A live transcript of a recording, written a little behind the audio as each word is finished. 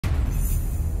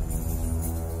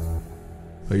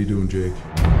How you doing, Jake?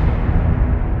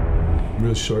 I'm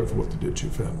really sorry for what they did to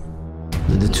your family.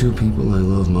 The two people I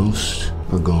love most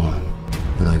are gone,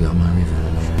 but I got my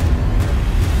revenge.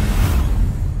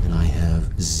 And I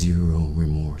have zero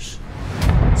remorse.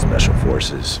 Special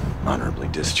Forces, honorably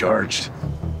discharged.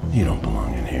 You don't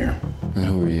belong in here. And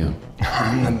who are you?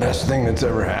 I'm the best thing that's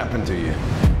ever happened to you.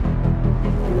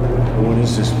 What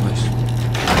is this place?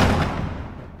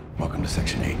 Welcome to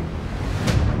Section 8.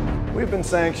 We've been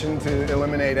sanctioned to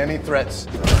eliminate any threats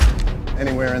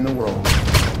anywhere in the world.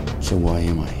 So why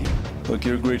am I here? Look,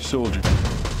 you're a great soldier.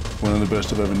 One of the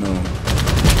best I've ever known.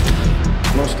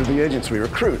 Most of the agents we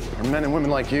recruit are men and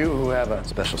women like you who have a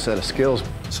special set of skills.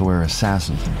 So we're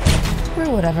assassins.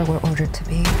 We're whatever we're ordered to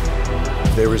be.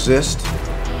 If they resist,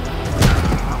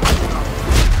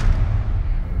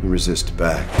 you resist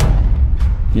back.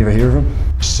 You ever hear of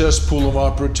him? Cesspool of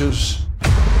operatives,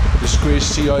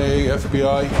 disgraced CIA,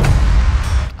 FBI.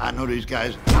 I know these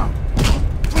guys.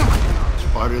 It's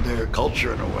part of their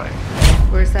culture in a way.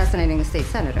 We're assassinating a state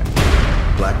senator.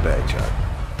 Black bag job.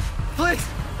 Please,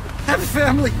 have a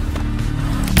family.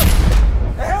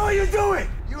 The hell are you doing?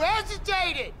 You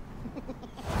hesitated.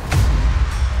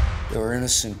 They were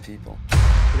innocent people.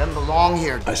 He doesn't belong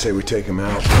here. I say we take him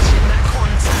out.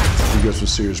 You got some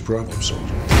serious problems,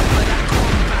 soldier.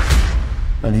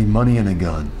 I need money and a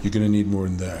gun. You're gonna need more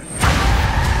than that.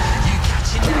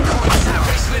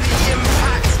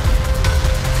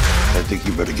 I think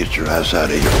you better get your ass out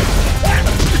of here.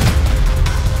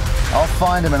 I'll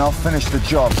find him and I'll finish the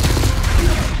job.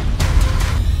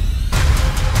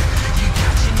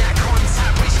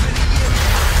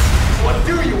 What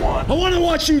do you want? I want to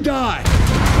watch you die!